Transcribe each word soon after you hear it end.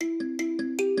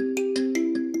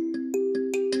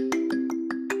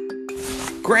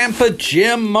Grandpa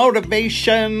Jim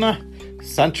Motivation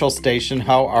Central Station.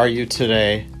 How are you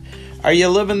today? Are you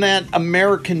living that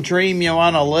American dream you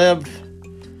want to live?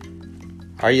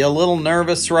 Are you a little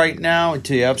nervous right now?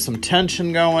 Do you have some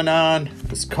tension going on?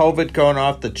 Is COVID going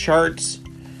off the charts?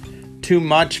 Too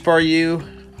much for you?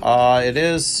 It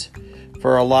is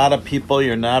for a lot of people.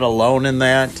 You're not alone in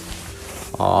that.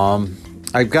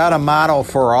 I've got a motto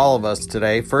for all of us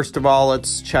today. First of all,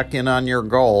 let's check in on your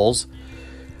goals.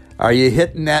 Are you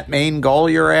hitting that main goal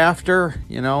you're after?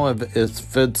 You know,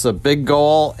 if it's a big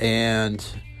goal, and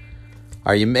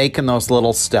are you making those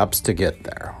little steps to get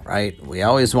there, right? We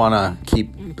always want to keep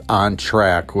on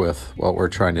track with what we're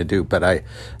trying to do, but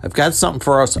I've got something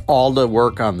for us all to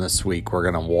work on this week.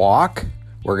 We're going to walk,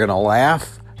 we're going to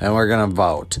laugh, and we're going to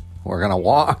vote. We're going to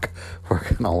walk, we're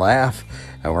going to laugh,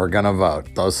 and we're going to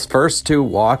vote. Those first two,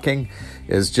 walking,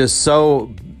 is just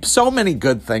so many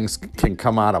good things can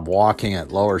come out of walking.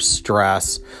 It lowers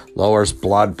stress, lowers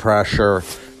blood pressure,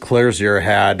 clears your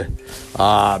head,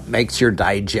 makes your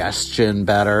digestion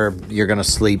better. You're going to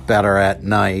sleep better at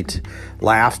night.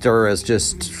 Laughter is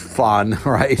just fun,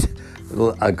 right?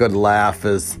 A good laugh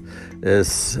is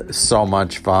so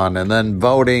much fun. And then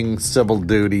voting, civil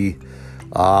duty,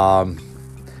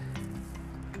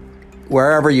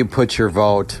 wherever you put your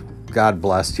vote, God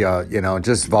bless you. You know,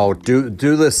 just vote. Do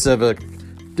the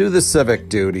civic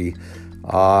duty.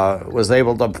 Was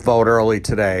able to vote early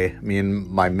today. Me and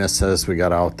my missus, we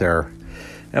got out there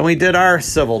and we did our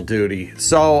civil duty.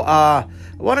 So I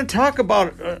want to talk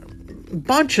about a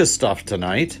bunch of stuff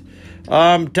tonight.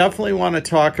 Definitely want to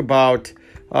talk about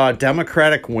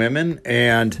Democratic women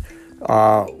and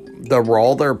the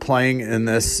role they're playing in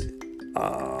this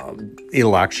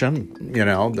election. You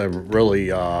know, they're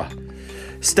really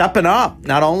stepping up,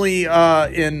 not only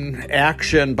in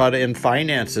action, but in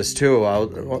finances too.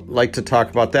 I'd like to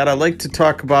talk about that. I'd like to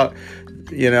talk about,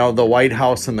 the White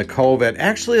House and the COVID.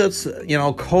 Actually, it's,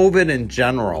 COVID in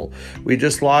general. We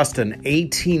just lost an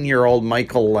 18-year-old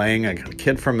Michael Lang, a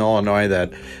kid from Illinois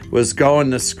that was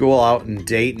going to school out in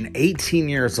Dayton, 18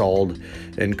 years old,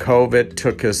 and COVID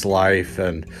took his life.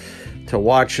 And to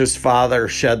watch his father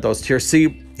shed those tears.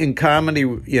 See, in comedy,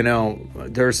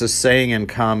 there's a saying in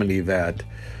comedy that,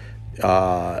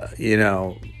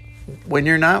 when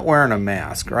you're not wearing a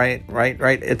mask, right?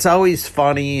 It's always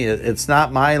funny. It's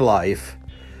not my life,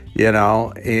 and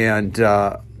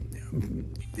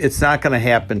it's not going to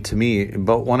happen to me.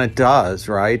 But when it does,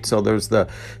 right? So there's the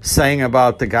saying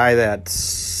about the guy that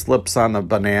slips on the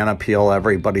banana peel,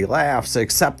 everybody laughs,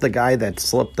 except the guy that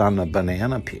slipped on the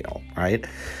banana peel, right?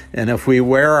 And if we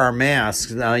wear our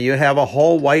masks, now you have a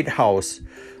whole White House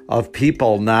of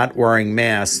people not wearing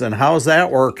masks. And how's that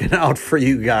working out for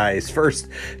you guys? First,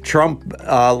 Trump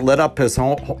lit up his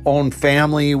own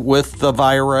family with the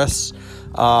virus.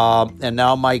 And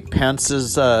now Mike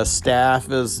Pence's staff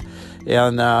is,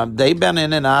 and they've been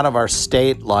in and out of our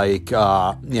state like,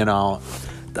 I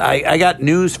got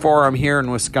news for them here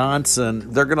in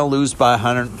Wisconsin. They're going to lose by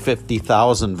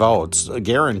 150,000 votes,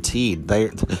 guaranteed.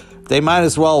 They might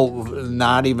as well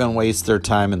not even waste their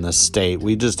time in the state.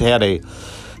 We just had a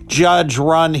judge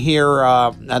run here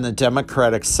on the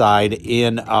Democratic side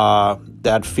in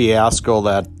that fiasco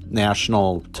that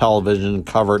national television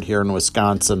covered here in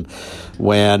Wisconsin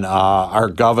when our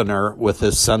governor, with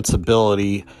his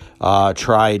sensibility,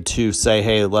 tried to say,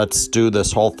 hey, let's do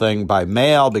this whole thing by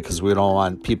mail because we don't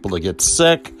want people to get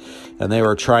sick. And they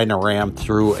were trying to ram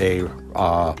through a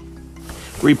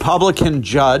Republican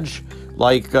judge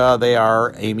like they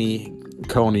are Amy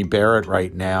Coney Barrett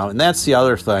right now. And that's the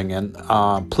other thing.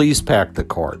 And please pack the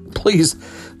court. Please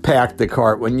pack the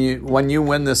court. When you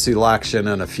win this election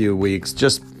in a few weeks,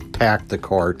 just pack the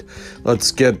court.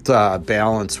 Let's get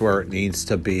balance where it needs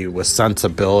to be with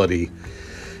sensibility.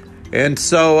 And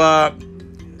so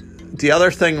the other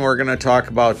thing we're going to talk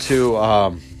about too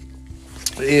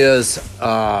is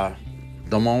the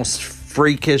most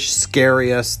freakish,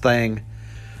 scariest thing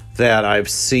that I've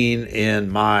seen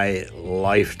in my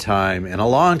lifetime in a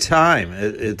long time.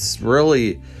 It's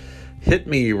really hit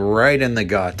me right in the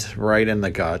gut.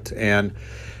 And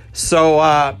so,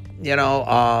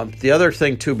 the other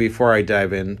thing too, before I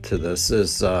dive into this,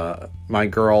 is my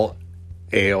girl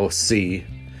AOC.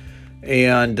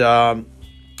 And,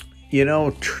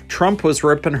 Trump was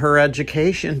ripping her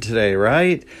education today,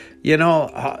 right?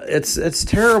 It's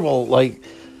terrible. Like,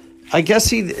 I guess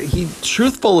he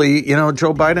truthfully,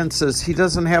 Joe Biden says he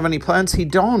doesn't have any plans. He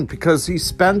don't, because he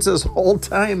spends his whole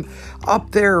time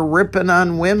up there ripping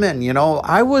on women.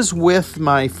 I was with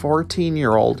my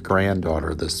 14-year-old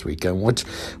granddaughter this weekend, which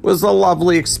was a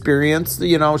lovely experience.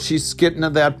 She's getting to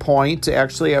that point.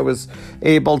 Actually, I was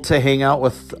able to hang out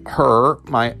with her,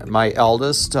 my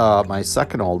eldest, my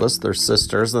second oldest, they're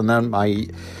sisters, and then my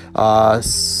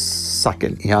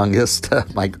second youngest,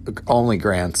 my only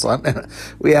grandson.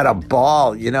 We had a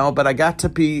ball, but I got to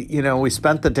be, we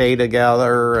spent the day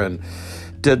together and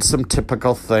did some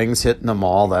typical things, hitting the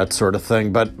mall, that sort of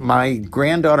thing. But my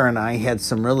granddaughter and I had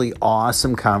some really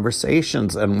awesome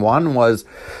conversations. And one was,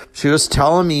 she was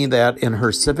telling me that in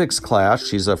her civics class,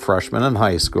 she's a freshman in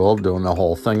high school, doing the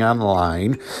whole thing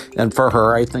online. And for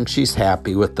her, I think she's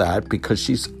happy with that, because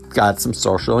she's got some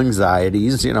social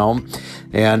anxieties, and,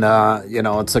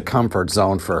 it's a comfort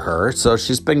zone for her. So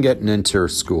she's been getting into her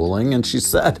schooling, and she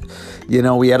said,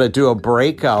 we had to do a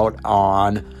breakout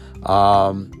on,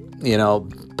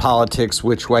 politics,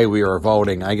 which way we were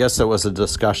voting. I guess it was a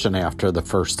discussion after the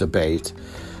first debate.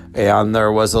 And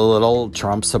there was a little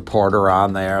Trump supporter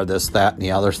on there, this, that, and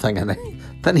the other thing. And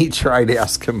then he tried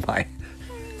asking my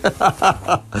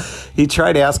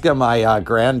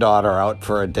granddaughter out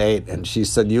for a date, and she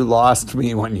said, "You lost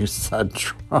me when you said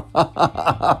Trump."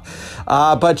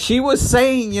 But she was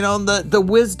saying, the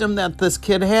wisdom that this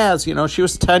kid has. She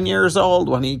was 10 years old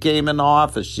when he came in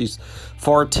office. She's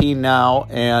 14 now,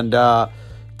 and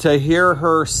to hear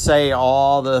her say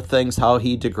all the things, how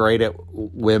he degraded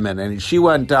women, and she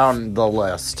went down the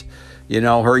list.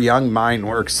 Her young mind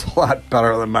works a lot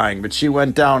better than mine, but she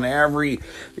went down every,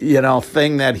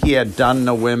 thing that he had done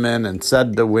to women and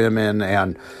said to women.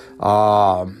 And,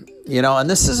 and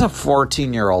this is a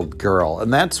 14-year-old girl.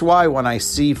 And that's why when I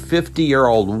see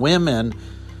 50-year-old women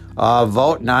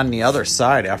voting on the other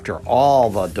side after all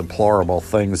the deplorable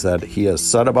things that he has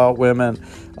said about women,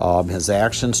 his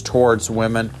actions towards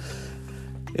women,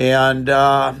 and,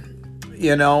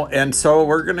 and so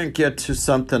we're going to get to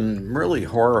something really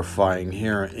horrifying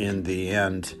here in the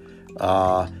end.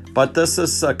 But this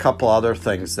is a couple other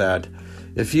things that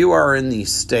if you are in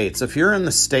these states, if you're in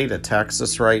the state of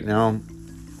Texas right now,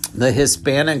 the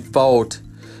Hispanic vote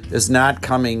is not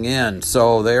coming in.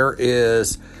 So there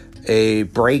is a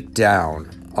breakdown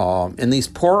in these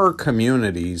poorer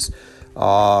communities.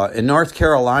 In North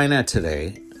Carolina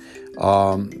today,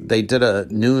 they did a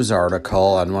news article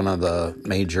on one of the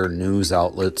major news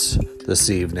outlets this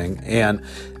evening, and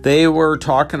they were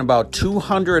talking about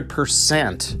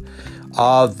 200%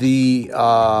 of the,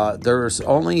 there's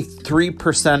only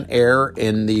 3% air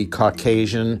in the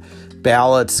Caucasian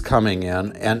ballots coming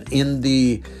in, and in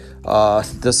the,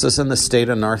 this is in the state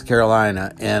of North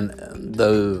Carolina, and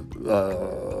the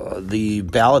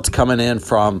ballots coming in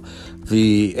from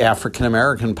the African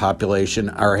American population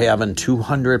are having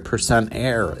 200%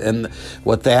 air. And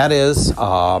what that is,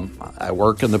 I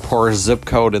work in the poorest zip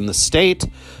code in the state,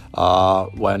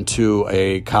 went to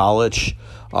a college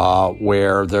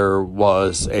where there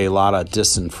was a lot of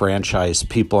disenfranchised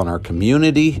people in our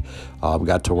community.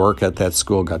 Got to work at that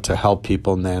school, got to help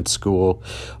people in that school.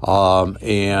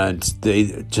 And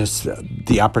they just,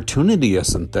 the opportunity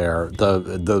isn't there.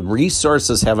 The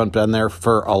resources haven't been there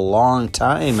for a long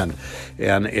time.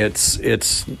 And it's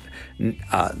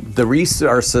the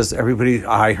resources, everybody,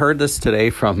 I heard this today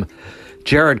from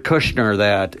Jared Kushner,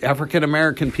 that African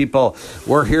American people,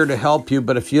 we're here to help you,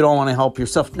 but if you don't want to help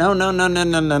yourself, no.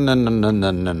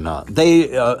 They,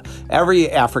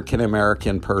 every African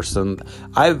American person,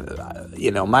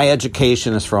 my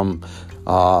education is from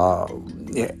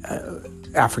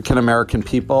African American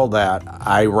people, that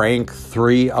I rank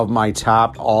 3 of my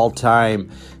top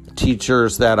all-time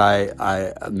teachers that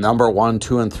I number 1,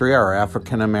 2, and 3 are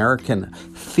African American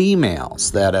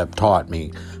females that have taught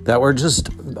me, that were just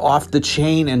off the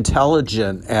chain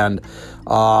intelligent and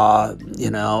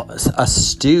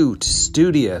astute,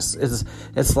 studious.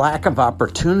 It's lack of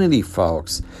opportunity,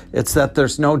 folks. It's that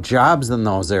there's no jobs in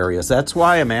those areas. That's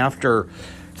why I'm after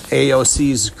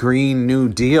AOC's Green New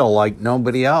Deal like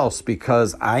nobody else,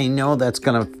 because I know that's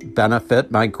going to benefit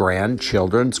my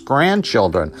grandchildren's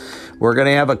grandchildren. We're going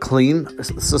to have a clean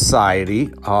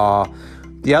society.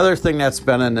 The other thing that's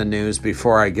been in the news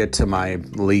before I get to my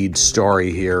lead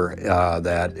story here,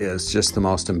 that is just the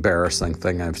most embarrassing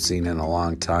thing I've seen in a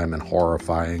long time and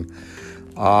horrifying,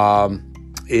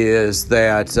 is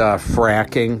that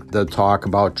fracking, the talk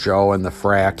about Joe and the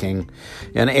fracking.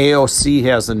 And AOC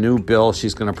has a new bill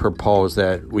she's going to propose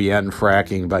that we end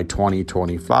fracking by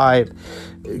 2025.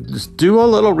 Just do a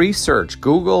little research,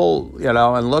 Google,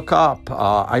 and look up.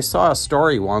 I saw a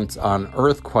story once on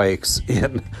earthquakes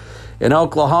in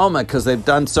Oklahoma because they've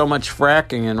done so much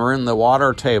fracking and ruined the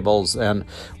water tables. And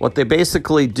what they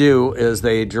basically do is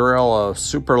they drill a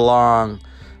super long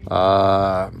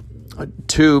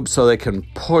tube so they can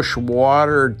push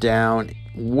water down,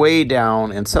 way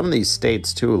down. And some of these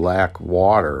states too lack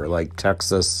water, like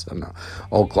Texas and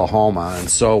Oklahoma. And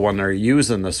so when they're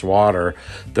using this water,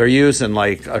 they're using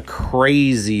like a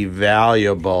crazy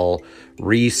valuable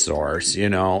resource,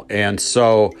 and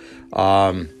so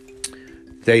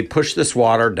they push this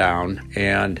water down.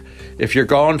 And if you're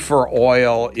going for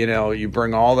oil, you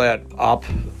bring all that up,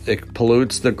 it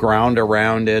pollutes the ground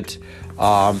around it.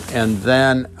 And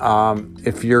then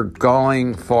if you're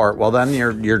going for, well, then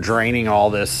you're draining all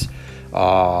this,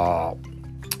 the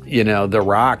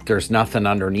rock. There's nothing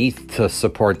underneath to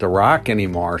support the rock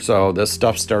anymore. So this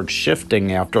stuff starts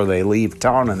shifting after they leave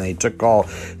town, and they took all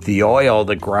the oil.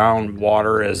 The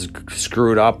groundwater is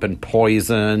screwed up and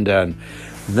poisoned. And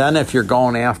then if you're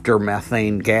going after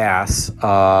methane gas,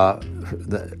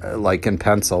 like in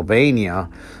Pennsylvania,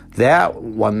 that,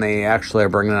 when they actually are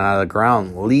bringing it out of the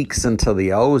ground, leaks into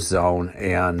the ozone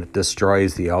and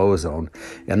destroys the ozone.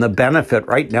 And the benefit,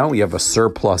 right now we have a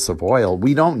surplus of oil.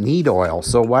 We don't need oil,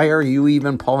 so why are you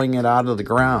even pulling it out of the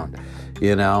ground?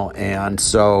 And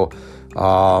so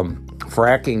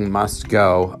fracking must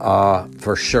go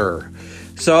for sure.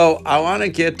 So I want to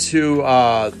get to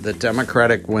the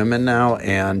Democratic women now,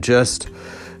 and just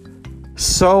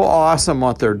so awesome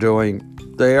what they're doing.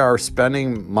 They are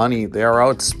spending money. They are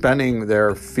outspending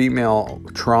their female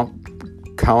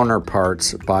Trump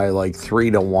counterparts by like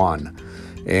 3-1.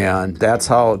 And that's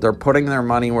how they're putting their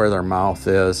money where their mouth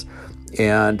is.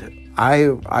 And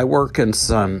I work in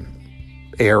some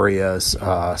areas,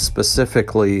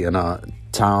 specifically in a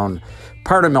town,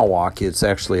 part of Milwaukee. It's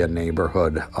actually a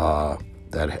neighborhood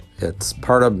that it's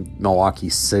part of Milwaukee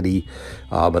City,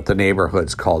 but the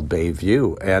neighborhood's called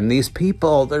Bayview. And these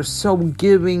people, they're so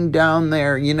giving down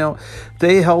there.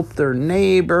 They help their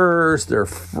neighbors. They're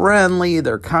friendly.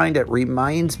 They're kind. It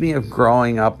reminds me of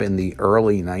growing up in the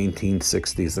early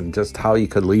 1960s and just how you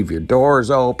could leave your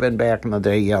doors open back in the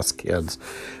day. Yes, kids,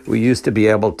 we used to be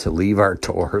able to leave our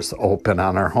doors open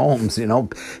on our homes.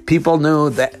 People knew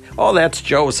that, oh, that's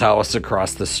Joe's house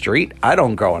across the street. I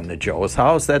don't go into Joe's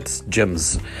house. That's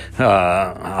Jim's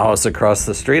house across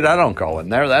the street. I don't go in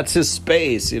there. That's his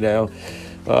space,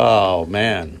 Oh,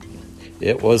 man.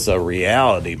 It was a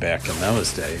reality back in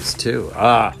those days, too.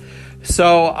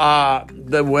 So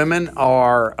the women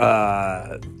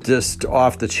are just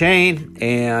off the chain.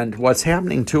 And what's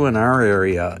happening, too, in our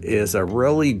area is a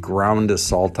really ground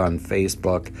assault on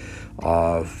Facebook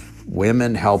of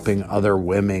women helping other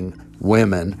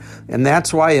women. And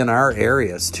that's why in our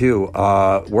areas, too,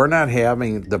 we're not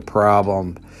having the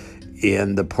problem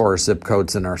in the poor zip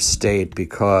codes in our state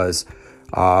because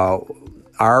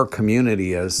our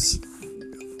community is,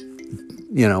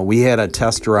 we had a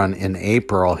test run in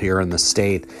April here in the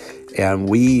state, and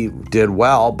we did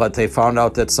well, but they found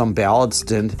out that some ballots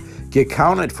didn't get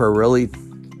counted for really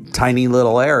tiny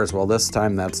little errors. Well, this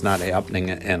time that's not happening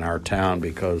in our town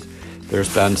because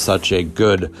there's been such a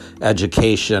good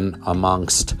education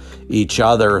amongst each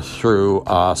other through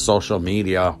social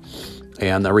media.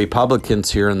 And the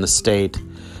Republicans here in the state,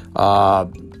 they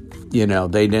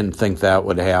didn't think that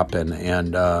would happen.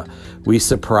 And we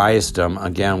surprised them.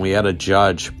 Again, we had a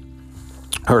judge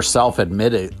herself,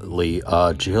 admittedly,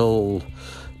 Jill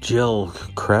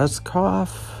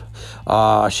Kreskoff.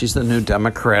 She's the new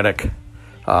Democratic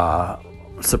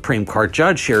Supreme Court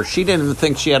judge here. She didn't even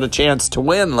think she had a chance to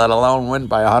win, let alone win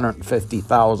by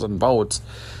 150,000 votes.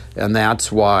 And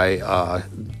that's why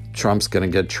Trump's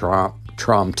going to get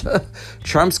trumped.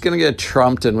 Trump's going to get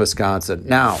trumped in Wisconsin.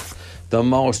 Now, the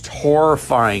most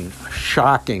horrifying,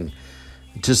 shocking,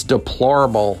 just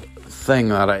deplorable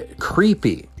thing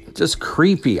creepy.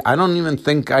 I don't even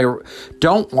think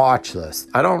don't watch this.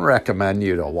 I don't recommend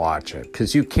you to watch it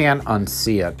because you can't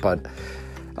unsee it. But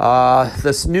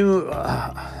this new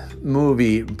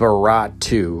movie, Borat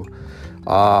 2,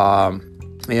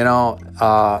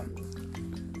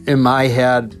 in my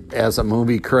head, as a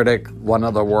movie critic, one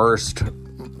of the worst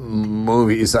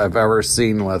movies I've ever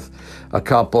seen, with a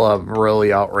couple of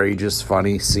really outrageous,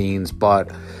 funny scenes. But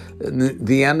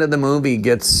the end of the movie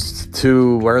gets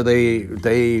to where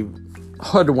they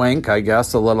hoodwink, I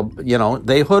guess, a little,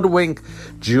 they hoodwink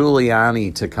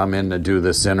Giuliani to come in to do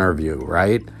this interview,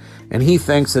 right? And he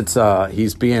thinks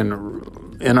he's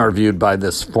being interviewed by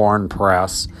this foreign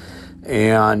press.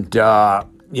 And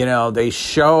they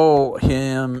show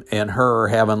him and her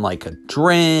having like a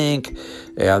drink,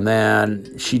 and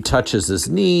then she touches his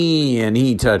knee and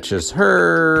he touches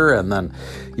her, and then,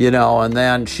 and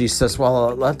then she says,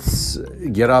 well, let's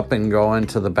get up and go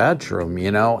into the bedroom,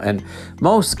 and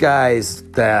most guys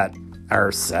that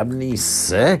are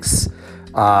 76,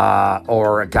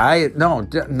 or a guy, no,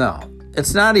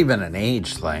 it's not even an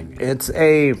age thing. It's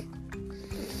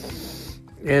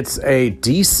a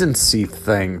decency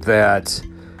thing that,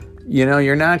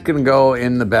 you're not going to go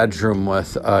in the bedroom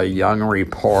with a young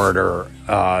reporter,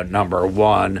 number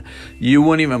one. You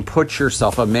wouldn't even put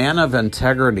yourself, a man of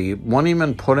integrity wouldn't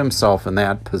even put himself in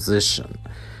that position,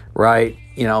 right?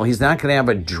 He's not going to have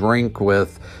a drink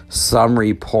with some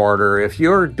reporter. If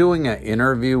you're doing an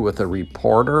interview with a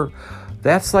reporter,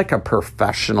 that's like a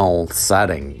professional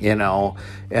setting, and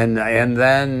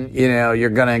then, you're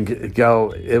going to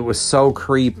go, it was so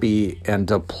creepy and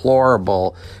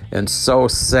deplorable and so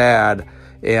sad.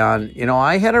 And,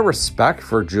 I had a respect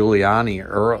for Giuliani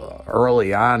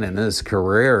early on in his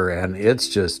career, and it's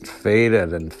just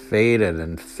faded and faded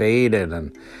and faded.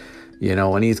 And,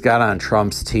 when he's got on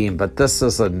Trump's team, but this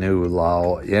is a new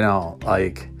low,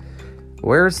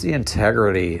 where's the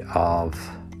integrity of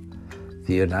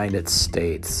the United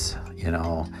States?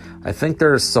 I think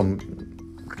there's some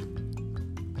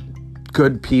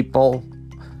good people,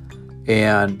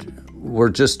 and we're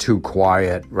just too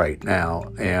quiet right now.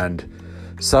 And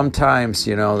sometimes,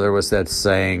 there was that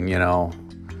saying,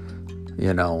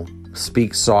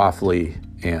 speak softly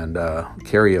and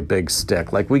carry a big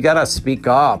stick. Like, we got to speak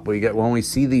up. When we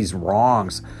see these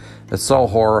wrongs, it's so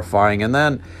horrifying. And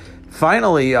then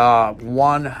finally,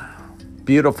 one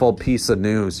beautiful piece of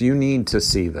news, you need to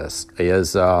see this,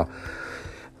 is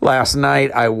last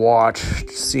night I watched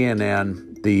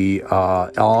CNN, the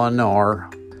Eleanor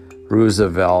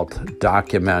Roosevelt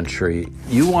documentary.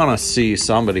 You want to see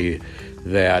somebody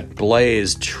that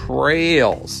blazed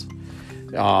trails,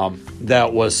 that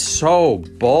was so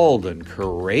bold and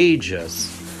courageous.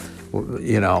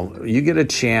 You get a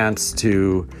chance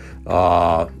to,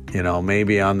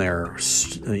 maybe on their,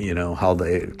 how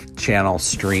they channel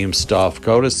stream stuff,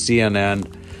 go to CNN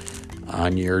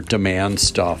on your demand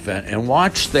stuff and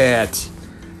watch that.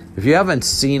 If you haven't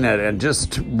seen it, and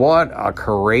just what a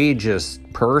courageous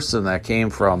person that came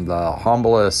from the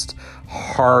humblest,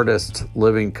 hardest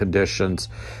living conditions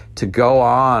to go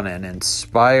on and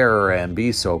inspire and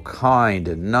be so kind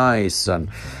and nice. And,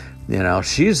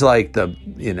 she's like the,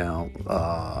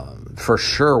 for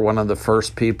sure one of the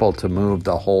first people to move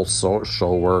the whole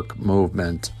social work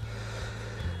movement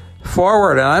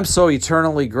forward. And I'm so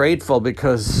eternally grateful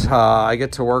because I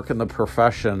get to work in the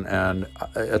profession, and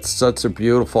it's such a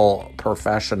beautiful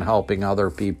profession, helping other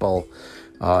people.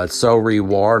 It's so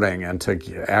rewarding, and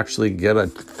to actually get a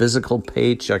physical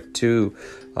paycheck too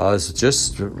is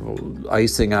just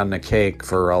icing on the cake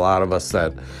for a lot of us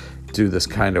that do this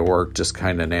kind of work just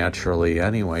kind of naturally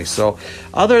anyway. So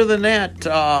other than that,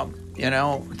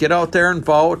 get out there and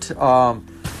vote.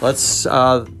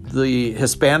 The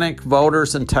Hispanic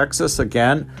voters in Texas,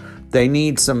 again, they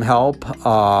need some help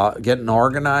getting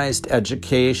organized,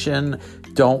 education.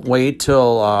 Don't wait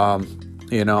till,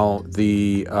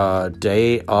 the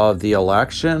day of the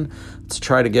election. Let's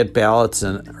try to get ballots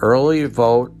in early,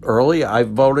 vote early. I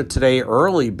voted today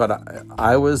early, but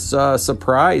I was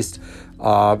surprised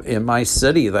in my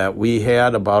city that we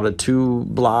had about a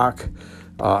 2-block.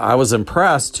 I was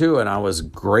impressed too, and I was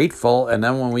grateful. And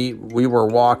then when we were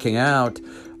walking out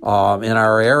in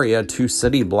our area, 2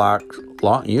 city block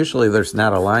long. Usually there's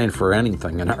not a line for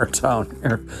anything in our town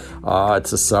here.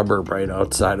 It's a suburb right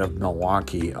outside of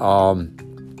Milwaukee.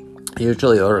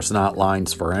 Usually there's not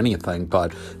lines for anything,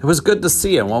 but it was good to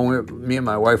see it when me and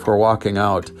my wife were walking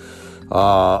out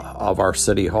of our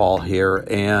city hall here,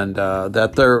 and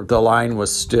that the line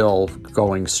was still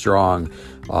going strong.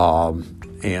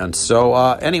 And so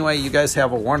anyway, you guys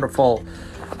have a wonderful,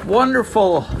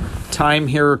 wonderful time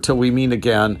here till we meet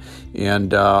again,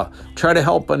 and try to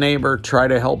help a neighbor, try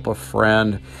to help a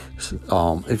friend.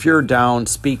 If you're down,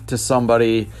 speak to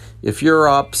somebody. If you're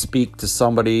up, speak to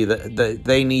somebody.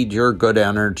 They need your good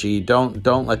energy.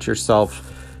 Don't let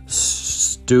yourself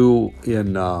stew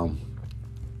in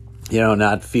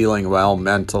not feeling well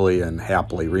mentally and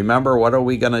happily. Remember, what are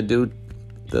we going to do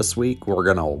this week? We're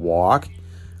going to walk,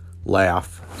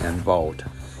 laugh, and vote.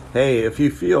 Hey, if you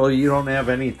feel you don't have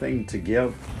anything to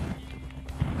give,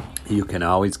 you can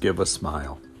always give a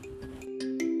smile.